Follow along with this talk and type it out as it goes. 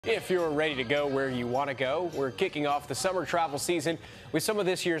If you're ready to go where you want to go, we're kicking off the summer travel season with some of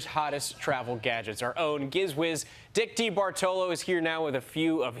this year's hottest travel gadgets. Our own Giz Wiz, Dick DeBartolo, is here now with a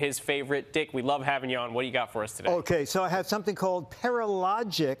few of his favorite. Dick, we love having you on. What do you got for us today? Okay, so I have something called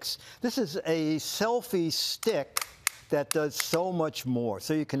Paralogix. This is a selfie stick that does so much more.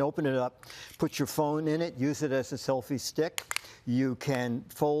 So you can open it up, put your phone in it, use it as a selfie stick. You can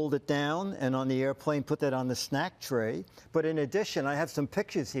fold it down and on the airplane put that on the snack tray. But in addition, I have some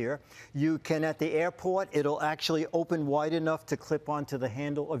pictures here. You can, at the airport, it'll actually open wide enough to clip onto the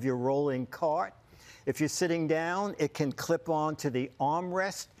handle of your rolling cart. If you're sitting down, it can clip onto the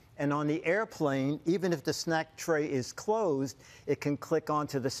armrest. And on the airplane, even if the snack tray is closed, it can click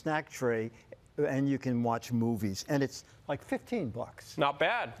onto the snack tray and you can watch movies. And it's like 15 bucks. Not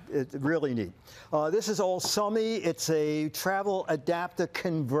bad. It's really neat. This is all Summy. It's a travel adapter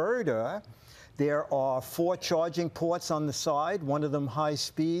converter. There are 4 charging ports on the side, one of them high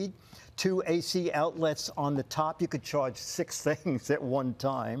speed, 2 AC outlets on the top. You could charge 6 things at one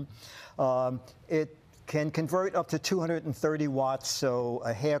time. It can convert up to 230 watts, so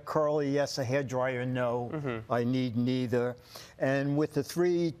a hair curler, yes, a hair dryer, no. I need neither. And with the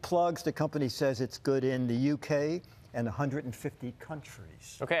 3 plugs, the company says it's good in the UK and 150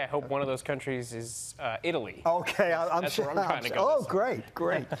 countries. Okay, I hope one of those countries is Italy. Okay, I'm That's sure. where I'm trying to go. Oh, great,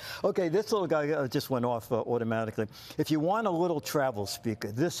 great. Okay, this little guy just went off automatically. If you want a little travel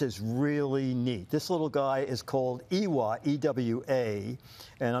speaker, this is really neat. This little guy is called EWA, E-W-A,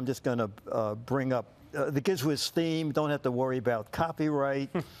 and I'm just going to bring up the Giz Wiz theme. Don't have to worry about copyright.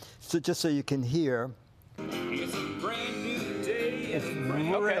 So just so you can hear. It's a brand new day. It's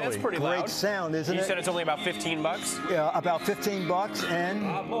really okay, that's pretty great loud. sound, isn't it? You said it's only about 15 bucks? Yeah, about 15 bucks and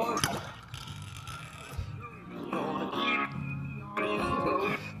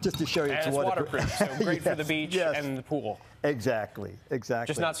just to show you, it's waterproof, so great for the beach and the pool. Exactly, exactly.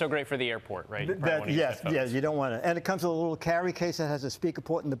 Just not so great for the airport, right? Yes, you don't want to. And it comes with a little carry case that has a speaker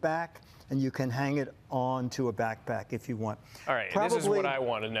port in the back, and you can hang it onto a backpack if you want. All right, this is what I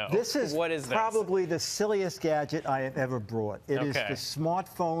want to know. This is what is probably the silliest gadget I have ever brought. It is the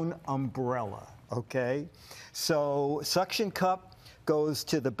smartphone umbrella, okay? So suction cup goes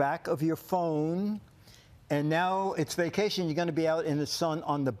to the back of your phone, and now it's vacation. You're going to be out in the sun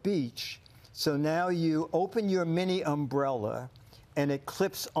on the beach. So now you open your mini umbrella, and it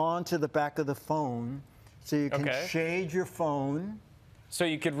clips onto the back of the phone, so you can shade your phone. So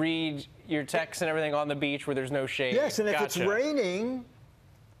you could read your texts and everything on the beach where there's no shade. Yes, and if it's raining,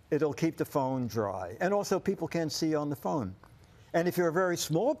 it'll keep the phone dry. And also, people can't see on the phone. And if you're a very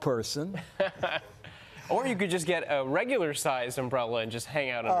small person... Or you could just get a regular-sized umbrella and just hang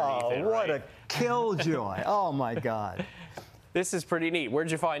out underneath it. Oh, what a killjoy. Oh, my God. This is pretty neat. Where'd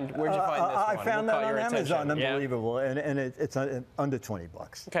you find this one? I found that on Amazon. Attention? Unbelievable. And it's under 20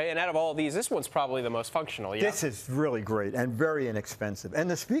 bucks. Okay, and out of all of these, this one's probably the most functional, yeah? This is really great and very inexpensive. And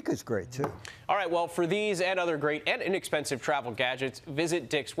the speaker's great, too. All right, well, for these and other great and inexpensive travel gadgets, visit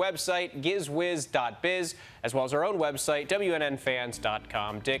Dick's website, gizwiz.biz, as well as our own website,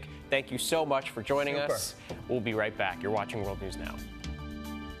 WNNfans.com. Dick, thank you so much for joining us. We'll be right back. You're watching World News Now.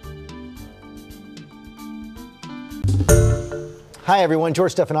 Hi everyone,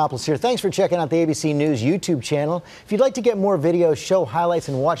 George Stephanopoulos here. Thanks for checking out the ABC News YouTube channel. If you'd like to get more videos, show highlights,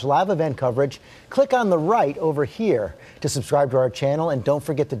 and watch live event coverage, click on the right over here to subscribe to our channel, and don't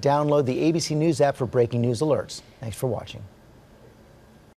forget to download the ABC News app for breaking news alerts. Thanks for watching.